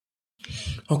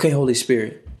Okay, Holy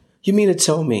Spirit, you mean to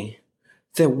tell me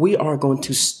that we are going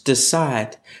to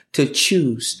decide to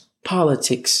choose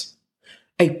politics,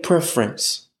 a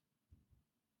preference,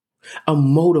 a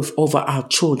motive over our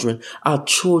children? Our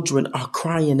children are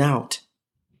crying out.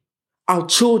 Our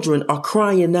children are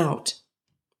crying out.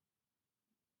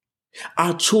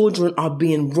 Our children are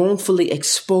being wrongfully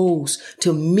exposed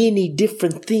to many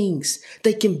different things.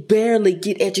 They can barely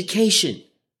get education.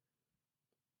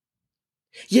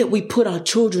 Yet we put our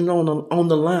children on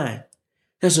the line.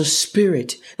 There's a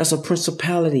spirit, there's a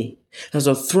principality, there's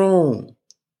a throne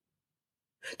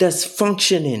that's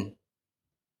functioning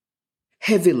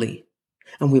heavily.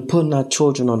 And we're putting our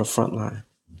children on the front line.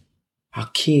 Our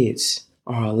kids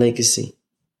are our legacy.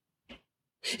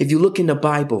 If you look in the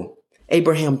Bible,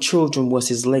 Abraham's children was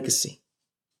his legacy.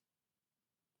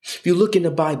 If you look in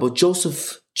the Bible,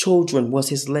 Joseph's children was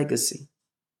his legacy.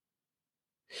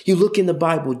 You look in the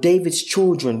Bible, David's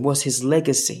children was his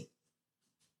legacy.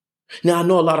 Now, I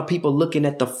know a lot of people looking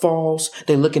at the falls,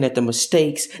 they're looking at the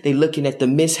mistakes, they're looking at the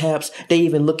mishaps, they're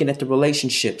even looking at the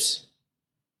relationships.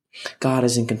 God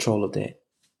is in control of that.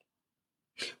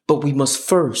 But we must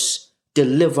first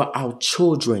deliver our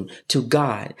children to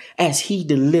God as he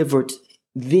delivered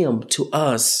them to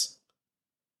us.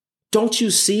 Don't you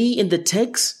see in the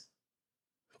text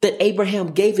that Abraham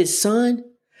gave his son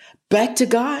back to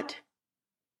God?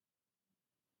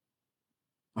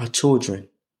 Our children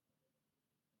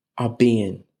are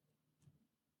being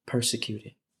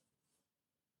persecuted.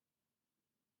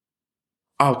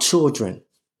 Our children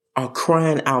are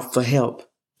crying out for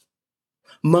help.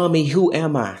 Mommy, who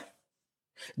am I?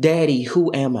 Daddy,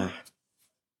 who am I?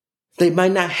 They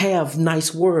might not have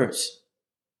nice words,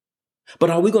 but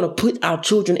are we going to put our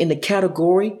children in the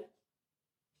category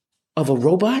of a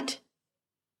robot?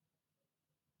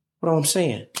 What am I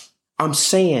saying? I'm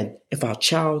saying if our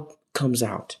child comes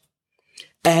out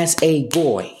as a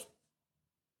boy,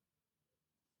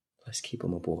 let's keep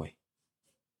him a boy.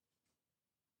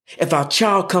 If our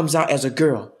child comes out as a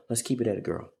girl, let's keep it at a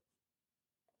girl.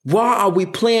 Why are we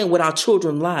playing with our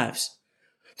children's lives?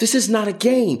 This is not a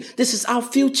game. This is our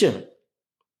future.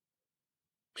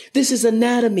 This is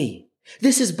anatomy.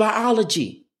 This is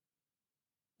biology.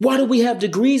 Why do we have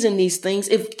degrees in these things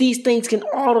if these things can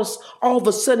all of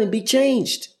a sudden be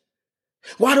changed?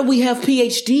 Why do we have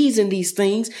PhDs in these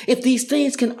things if these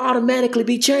things can automatically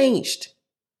be changed?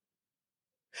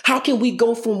 How can we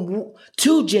go from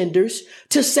 2 genders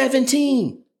to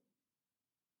 17?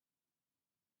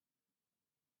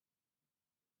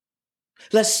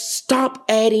 Let's stop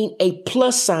adding a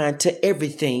plus sign to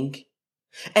everything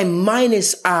and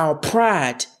minus our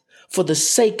pride for the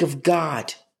sake of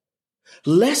God.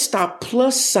 Let's stop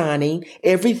plus signing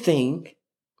everything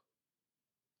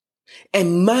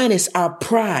and minus our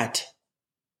pride.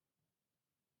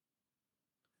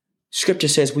 Scripture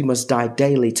says we must die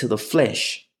daily to the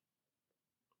flesh.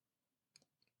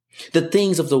 The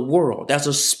things of the world, there's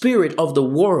a spirit of the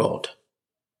world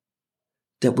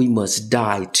that we must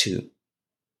die to.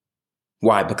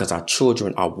 Why? Because our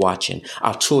children are watching.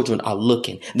 Our children are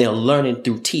looking. They're learning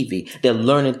through TV. They're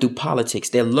learning through politics.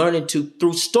 They're learning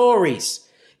through stories.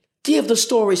 Give the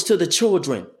stories to the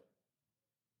children.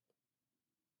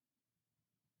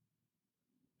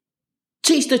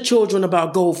 Teach the children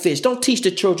about goldfish. Don't teach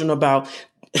the children about,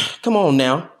 come on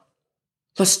now.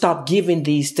 Let's stop giving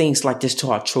these things like this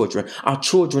to our children. Our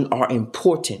children are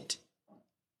important.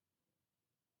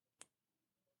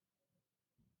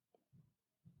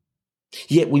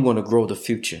 Yet we want to grow the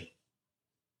future.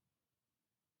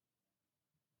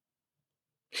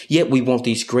 Yet we want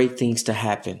these great things to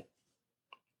happen.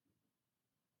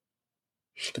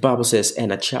 The Bible says,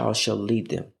 and a child shall lead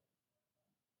them.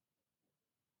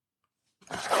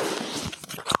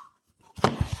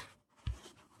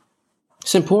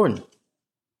 It's important.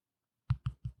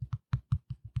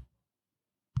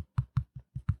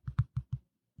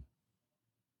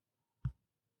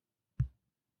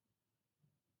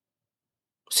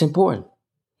 It's important.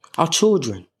 Our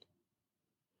children.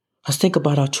 Let's think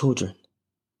about our children.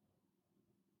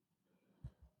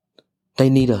 They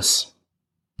need us.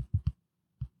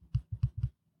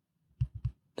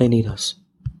 They need us.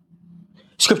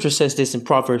 Scripture says this in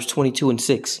Proverbs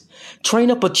 22:6. Train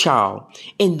up a child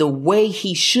in the way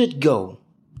he should go,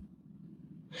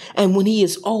 and when he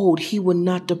is old, he will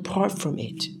not depart from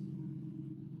it.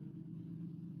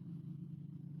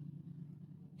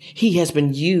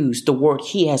 The word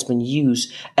he has been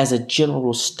used as a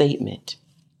general statement,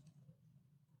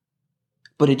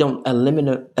 but it don't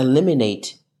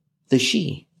eliminate the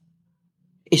she.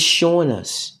 It's showing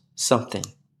us something.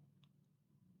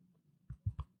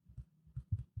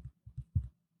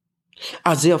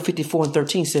 Isaiah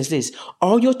 54:13 says this,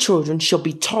 all your children shall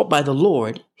be taught by the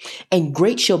Lord, and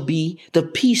great shall be the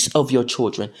peace of your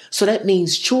children. So that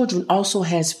means children also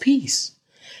has peace.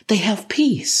 They have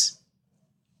peace.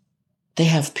 They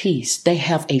have peace. They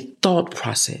have a thought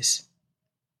process.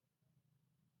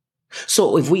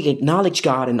 So if we acknowledge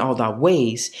God in all our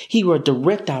ways, he will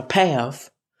direct our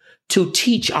path to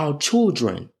teach our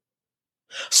children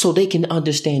so they can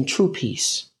understand true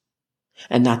peace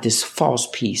and not this false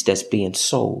peace that's being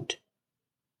sold.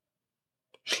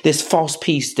 This false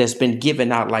peace that's been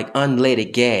given out like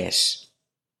unleaded gas.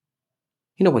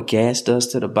 You know what gas does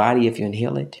to the body if you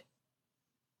inhale it?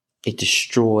 It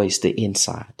destroys the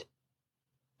inside.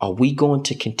 Are we going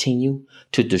to continue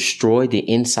to destroy the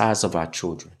insides of our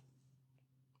children?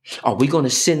 Are we going to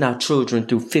send our children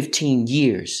through 15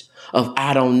 years of,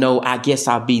 I don't know, I guess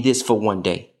I'll be this for one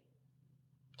day?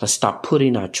 Let's stop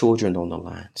putting our children on the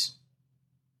lines.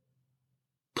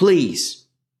 Please,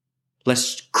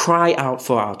 let's cry out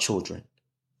for our children.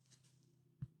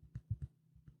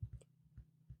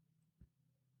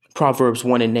 Proverbs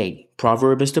 1:8.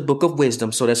 Proverbs is the book of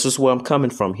wisdom, so that's just where I'm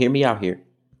coming from. Hear me out here.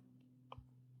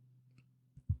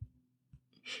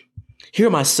 Hear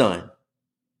my son.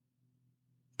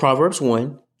 Proverbs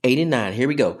 1:8 and 9. Here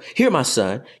we go. Hear my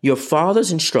son, your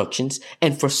father's instructions,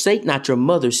 and forsake not your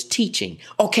mother's teaching.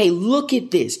 Okay, look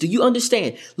at this. Do you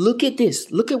understand? Look at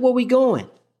this. Look at where we're going.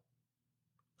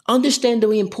 Understand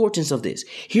the importance of this.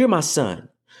 Hear my son,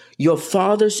 your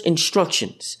father's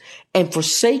instructions, and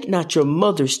forsake not your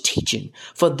mother's teaching,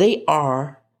 for they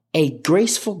are a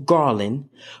graceful garland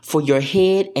for your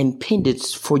head and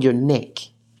pendants for your neck.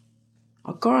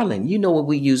 A garland, you know what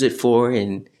we use it for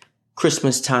in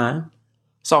Christmas time.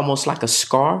 It's almost like a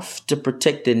scarf to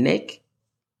protect the neck.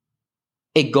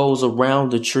 It goes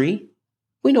around the tree.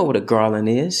 We know what a garland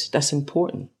is. That's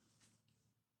important.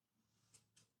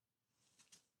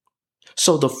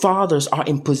 So the fathers are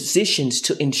in positions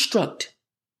to instruct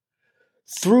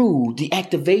through the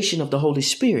activation of the Holy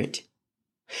Spirit.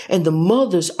 And the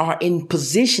mothers are in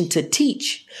position to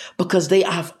teach because they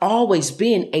have always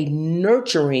been a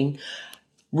nurturing,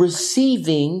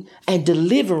 receiving, and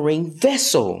delivering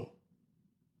vessel.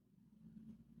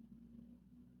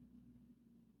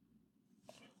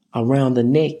 Around the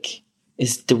neck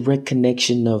is direct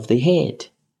connection of the head.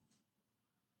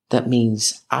 That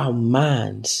means our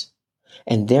minds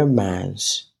and their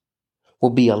minds will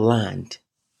be aligned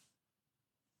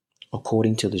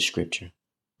according to the scripture.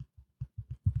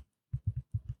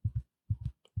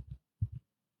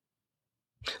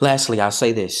 Lastly, I'll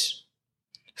say this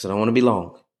because I don't want to be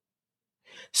long.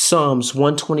 Psalms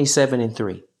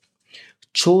 127:3.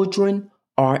 Children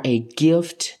are a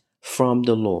gift from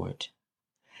the Lord.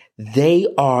 They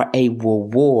are a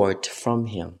reward from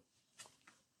him.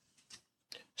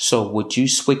 So would you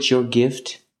switch your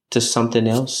gift to something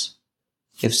else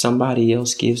if somebody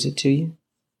else gives it to you?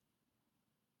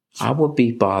 I would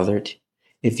be bothered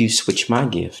if you switch my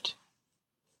gift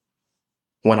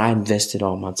when I invested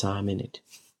all my time in it.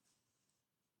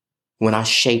 When I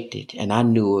shaped it and I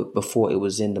knew it before it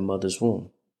was in the mother's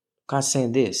womb. God's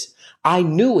saying this, I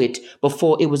knew it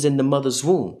before it was in the mother's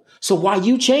womb. So why are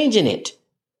you changing it?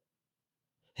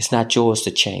 It's not yours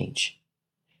to change.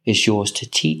 It's yours to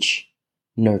teach,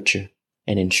 nurture,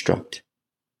 and instruct.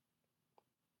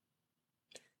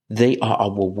 They are a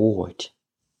reward.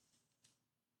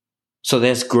 So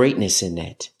there's greatness in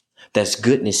that. There's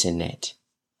goodness in that.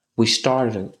 We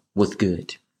started with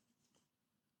good.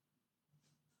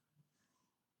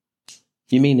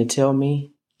 You mean to tell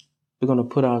me we're going to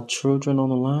put our children on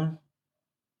the line?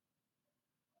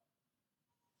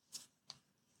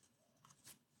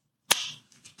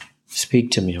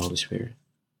 Speak to me, Holy Spirit.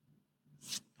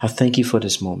 I thank you for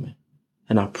this moment.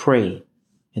 And I pray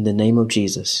in the name of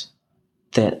Jesus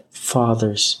that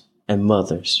fathers and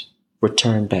mothers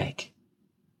return back.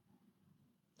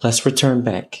 Let's return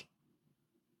back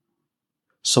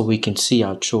so we can see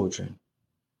our children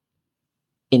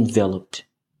enveloped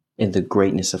in the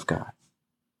greatness of God.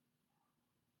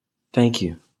 Thank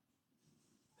you.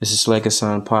 This is Like a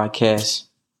Son podcast.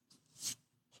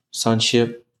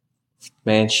 Sonship,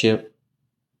 manship,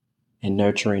 and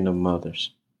nurturing of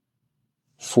mothers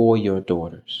for your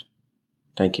daughters.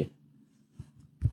 Thank you.